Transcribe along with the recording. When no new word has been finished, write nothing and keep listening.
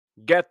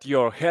Get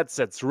your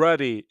headsets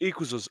ready.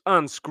 Ikusu's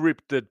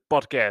unscripted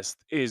podcast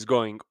is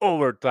going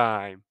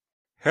overtime.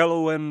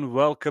 Hello and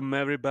welcome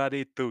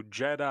everybody to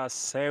Jeddah,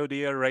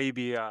 Saudi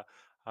Arabia.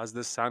 As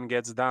the sun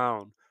gets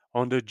down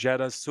on the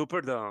Jeddah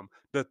Superdome,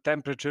 the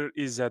temperature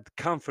is at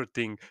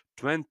comforting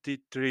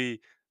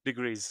 23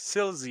 degrees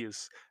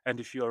Celsius. And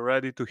if you are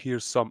ready to hear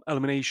some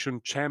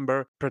Elimination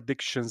Chamber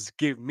predictions,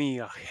 give me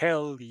a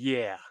hell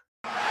yeah.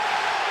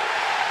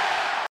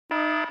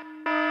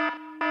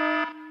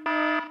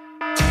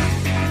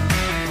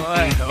 おい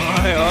お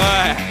いお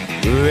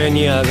い上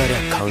に上がりゃ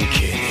関係ね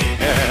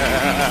え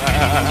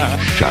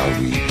Shall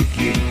we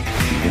begin?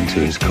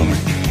 Winter is coming.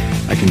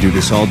 I can do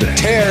this all day.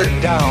 Tear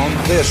down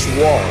this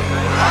wall.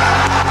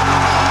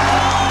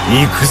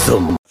 行くぞ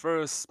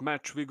First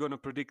match we're gonna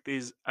predict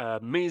is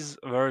Miz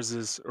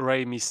versus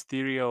Rey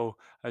Mysterio.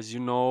 As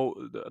you know,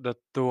 the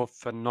two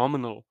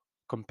phenomenal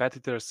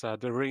competitors at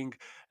the ring,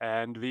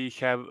 and we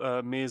have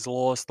Miz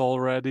lost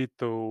already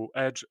to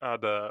Edge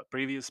at the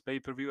previous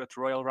pay-per-view at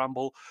Royal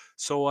Rumble.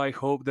 So I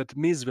hope that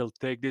Miz will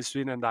take this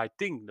win, and I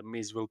think the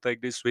Miz will take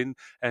this win,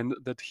 and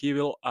that he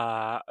will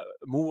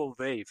move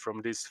away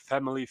from these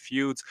family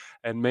feuds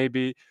and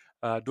maybe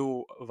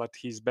do what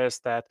he's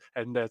best at,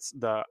 and that's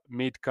the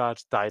mid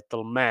card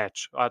title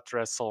match at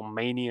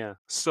WrestleMania.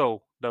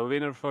 So the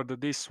winner for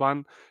this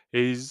one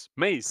is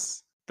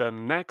Mace. The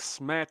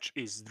next match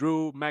is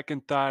Drew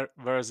McIntyre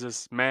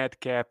versus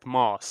Madcap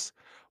Moss.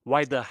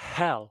 Why the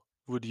hell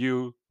would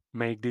you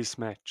make this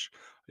match?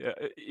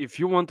 If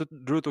you wanted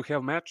Drew to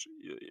have match,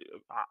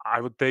 I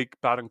would take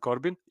Baron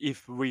Corbin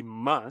if we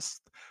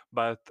must,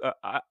 but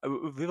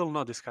we will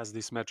not discuss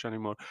this match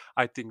anymore.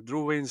 I think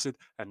Drew wins it,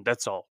 and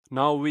that's all.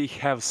 Now we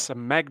have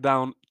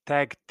SmackDown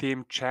Tag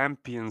Team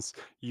Champions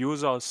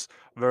Usos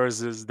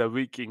versus the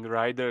Viking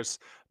Riders,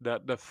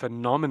 the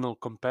phenomenal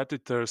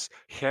competitors,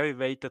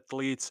 heavyweight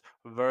athletes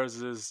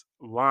versus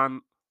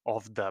one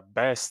of the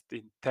best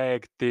in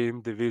tag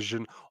team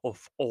division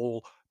of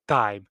all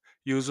time.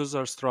 Usos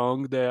are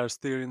strong; they are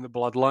still in the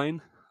bloodline.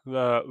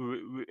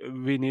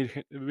 We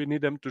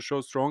need them to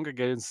show strong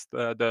against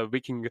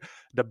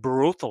the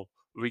brutal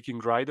Viking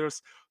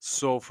Riders.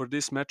 So for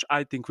this match,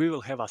 I think we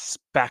will have a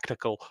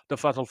spectacle. The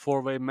Fatal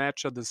 4-Way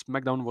match at the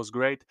SmackDown was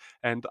great,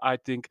 and I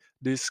think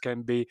this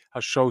can be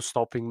a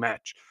show-stopping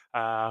match.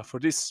 For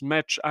this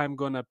match, I'm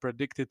gonna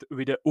predict it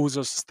with the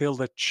Usos still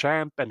the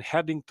champ and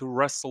heading to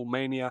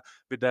WrestleMania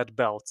with that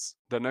belts.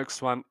 The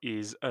next one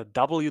is a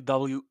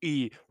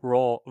WWE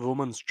Raw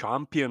Women's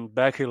Champion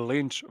Becky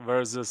Lynch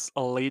versus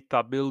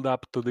Alita. Build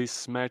up to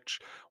this match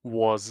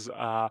was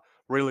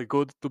really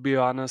good, to be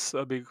honest,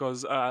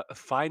 because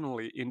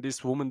finally in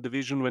this woman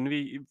division, when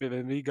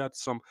we got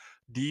some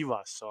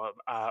divas or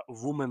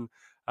woman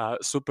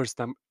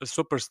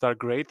superstar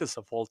greatest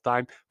of all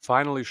time,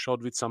 finally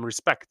showed with some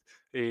respect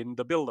in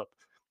the build up.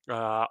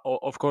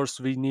 Of course,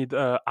 we need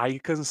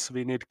icons,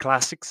 we need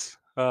classics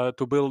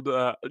to build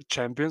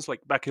champions like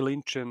Becky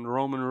Lynch and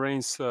Roman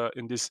Reigns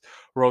in this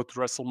road to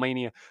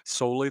WrestleMania.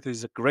 So Lita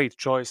is a great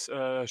choice.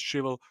 She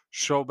will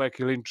show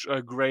Becky Lynch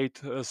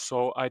great.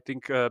 So I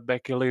think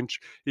Becky Lynch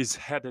is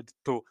headed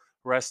to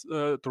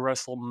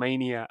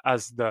WrestleMania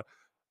as the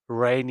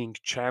reigning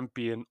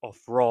champion of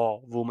Raw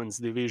Women's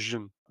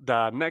Division.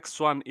 The next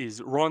one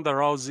is Ronda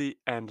Rousey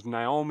and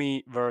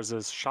Naomi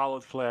versus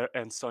Charlotte Flair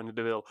and Sonya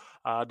Deville.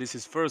 This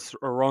is first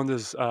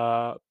Ronda's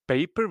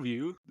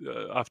pay-per-view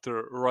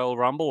after Royal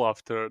Rumble,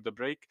 after the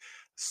break.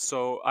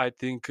 So I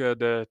think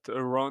that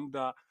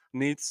Ronda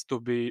needs to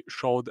be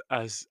showed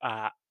as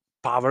a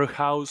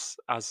powerhouse,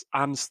 as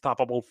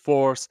unstoppable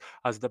force,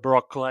 as the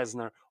Brock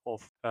Lesnar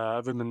of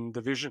women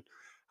division.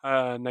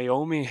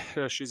 Naomi,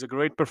 she's a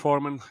great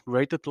performer,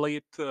 great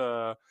athlete.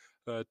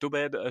 Too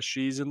bad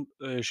she's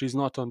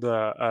not on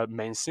the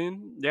main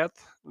scene yet.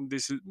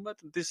 But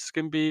this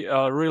can be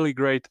a really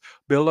great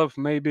build-up,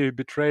 maybe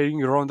betraying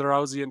Ronda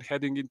Rousey and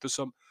heading into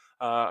some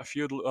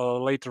feud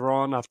later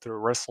on after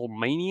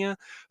WrestleMania.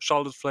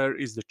 Charlotte Flair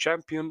is the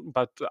champion,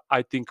 but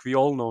I think we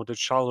all know that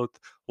Charlotte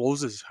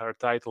loses her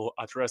title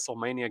at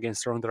WrestleMania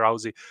against Ronda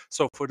Rousey.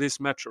 So for this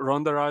match,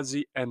 Ronda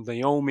Rousey and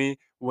Naomi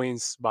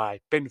wins by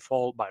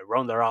pinfall by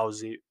Ronda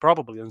Rousey,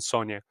 probably on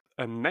Sonya.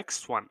 And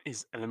next one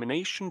is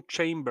Elimination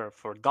Chamber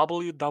for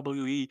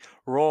WWE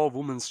Raw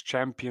Women's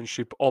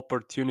Championship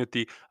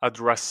opportunity at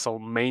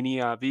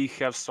WrestleMania. We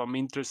have some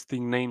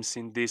interesting names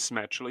in this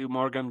match: Liv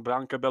Morgan,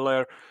 Bianca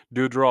Belair,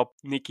 Doudrop,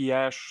 Nikki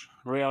Ash,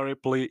 Rhea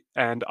Ripley,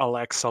 and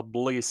Alexa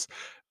Bliss.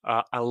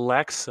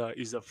 Alexa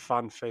is a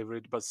fun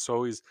favorite, but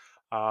so is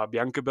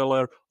Bianca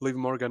Belair. Liv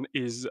Morgan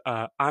is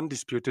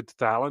undisputed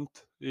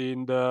talent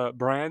in the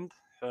brand.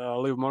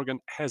 Liv Morgan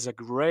has a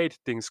great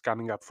things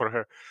coming up for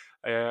her.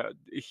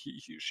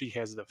 She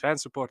has the fan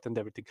support and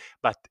everything.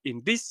 But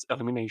in this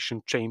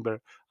elimination chamber,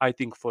 I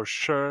think for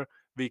sure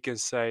we can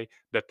say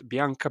that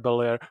Bianca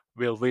Belair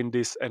will win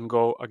this and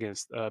go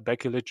against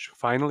Becky Lynch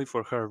finally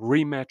for her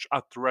rematch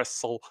at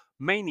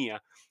WrestleMania.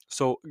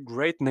 So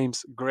great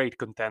names, great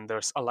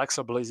contenders.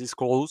 Alexa Bliss is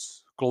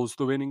close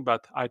to winning,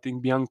 but I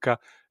think Bianca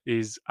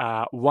is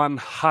a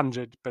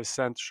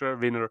 100% sure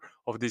winner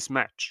of this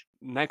match.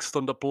 next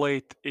on the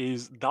plate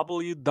is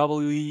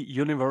WWE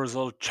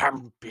Universal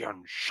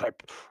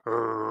Championship.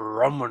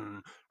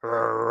 Roman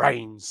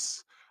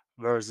Reigns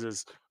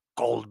versus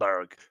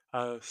Goldberg.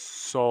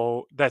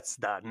 So that's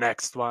the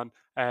next one,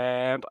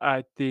 and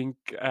I think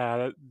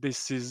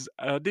this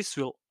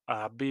will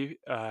be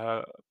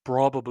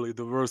probably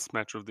the worst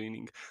match of the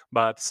inning.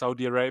 But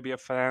Saudi Arabia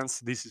fans,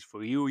 this is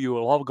for you. You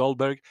will love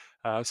Goldberg.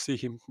 See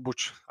him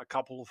butch a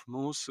couple of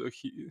moves.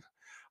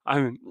 I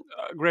mean,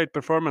 a great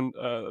performance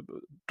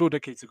 2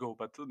 decades ago,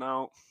 but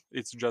now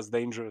it's just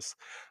dangerous.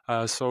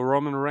 So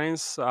Roman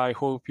Reigns, I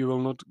hope you will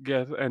not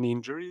get any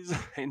injuries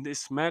in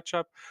this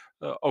matchup.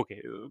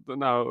 Okay,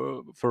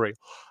 now for real,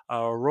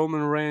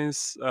 Roman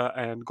Reigns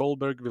and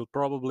Goldberg will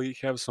probably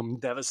have some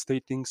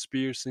devastating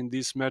spears in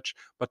this match,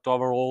 but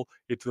overall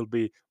it will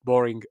be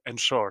boring and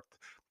short.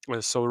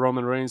 So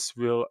Roman Reigns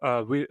will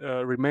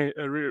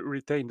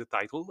retain the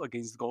title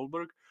against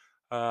Goldberg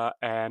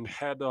and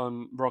head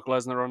on Brock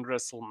Lesnar on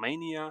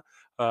WrestleMania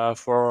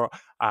for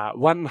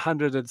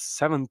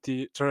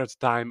 173rd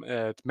time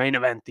at main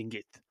eventing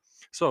it.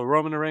 So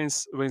Roman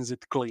Reigns wins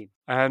it clean.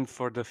 And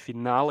for the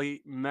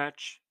finale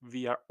match,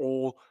 we are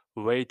all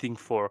waiting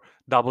for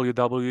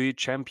WWE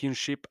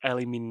Championship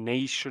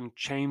Elimination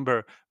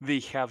Chamber. We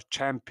have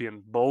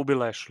champion Bobby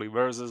Lashley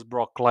versus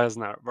Brock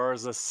Lesnar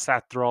versus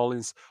Seth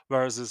Rollins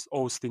versus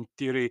Austin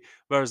Theory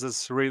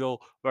versus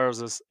Riddle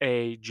versus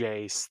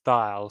AJ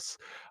Styles.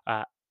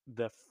 Uh,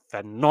 the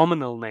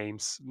phenomenal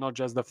names, not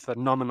just the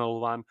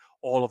phenomenal one,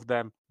 all of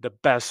them. The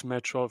best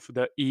match of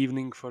the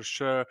evening for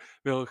sure.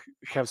 We'll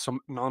have some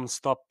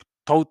non-stop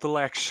total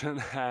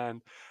action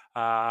and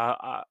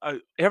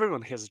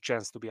everyone has a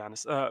chance, to be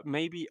honest.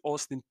 Maybe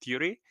Austin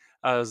Theory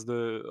as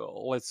the,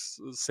 let's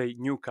say,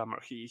 newcomer,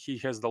 he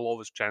has the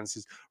lowest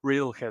chances.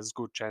 Riddle has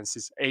good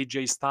chances.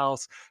 AJ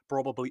Styles,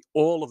 probably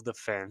all of the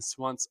fans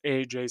wants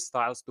AJ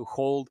Styles to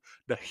hold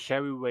the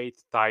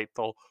heavyweight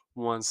title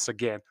once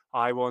again.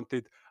 I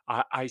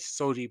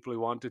so deeply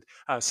wanted.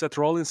 Seth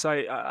Rollins,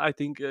 I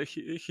think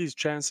his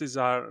chances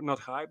are not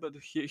high, but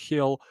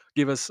he'll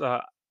give us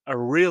a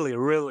really,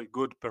 really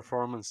good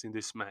performance in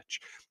this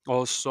match.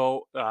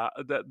 Also,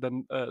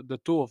 the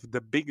two of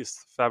the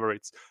biggest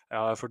favorites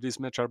for this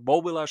match are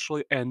Bobby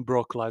Lashley and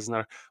Brock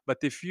Lesnar. But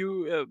if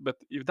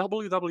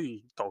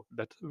WWE thought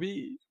that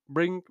we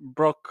bring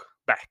Brock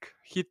back,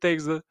 he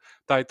takes the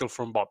title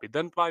from Bobby.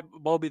 Then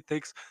Bobby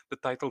takes the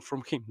title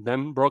from him.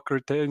 Then Brock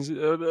retains.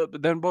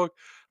 Then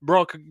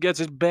Brock gets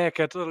it back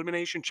at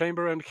Elimination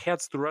Chamber and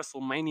heads to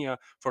WrestleMania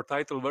for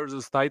title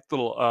versus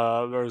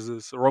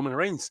Roman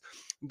Reigns.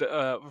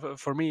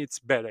 For me, it's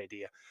bad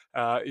idea.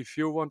 If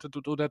you wanted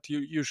to do that,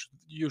 you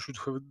should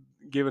have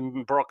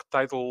given Brock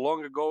title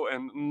long ago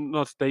and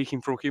not take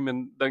him from him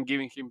and then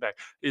giving him back.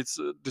 It's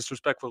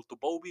disrespectful to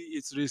Bobby.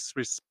 It's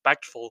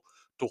disrespectful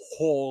to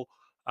whole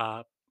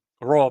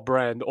Raw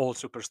brand, all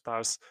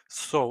superstars.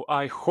 So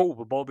I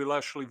hope Bobby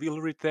Lashley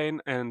will retain,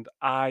 and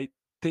I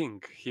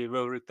think he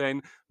will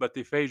retain. But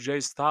if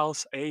AJ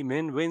Styles,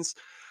 Amen, wins,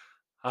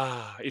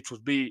 it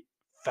would be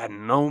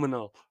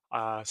phenomenal.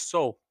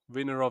 So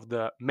winner of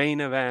the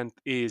main event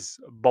is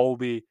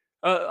Bobby.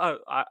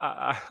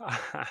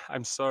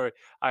 I'm sorry.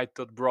 I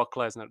thought Brock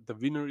Lesnar. The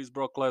winner is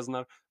Brock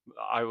Lesnar.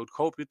 I would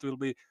hope it will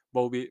be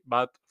Bobby,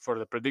 but for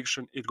the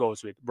prediction, it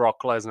goes with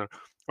Brock Lesnar.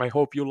 I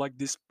hope you like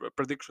these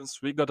predictions.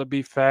 We gotta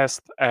be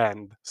fast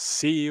and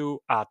see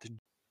you at.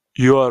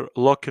 You are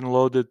lock and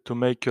loaded to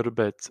make your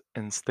bets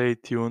and stay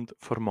tuned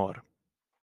for more.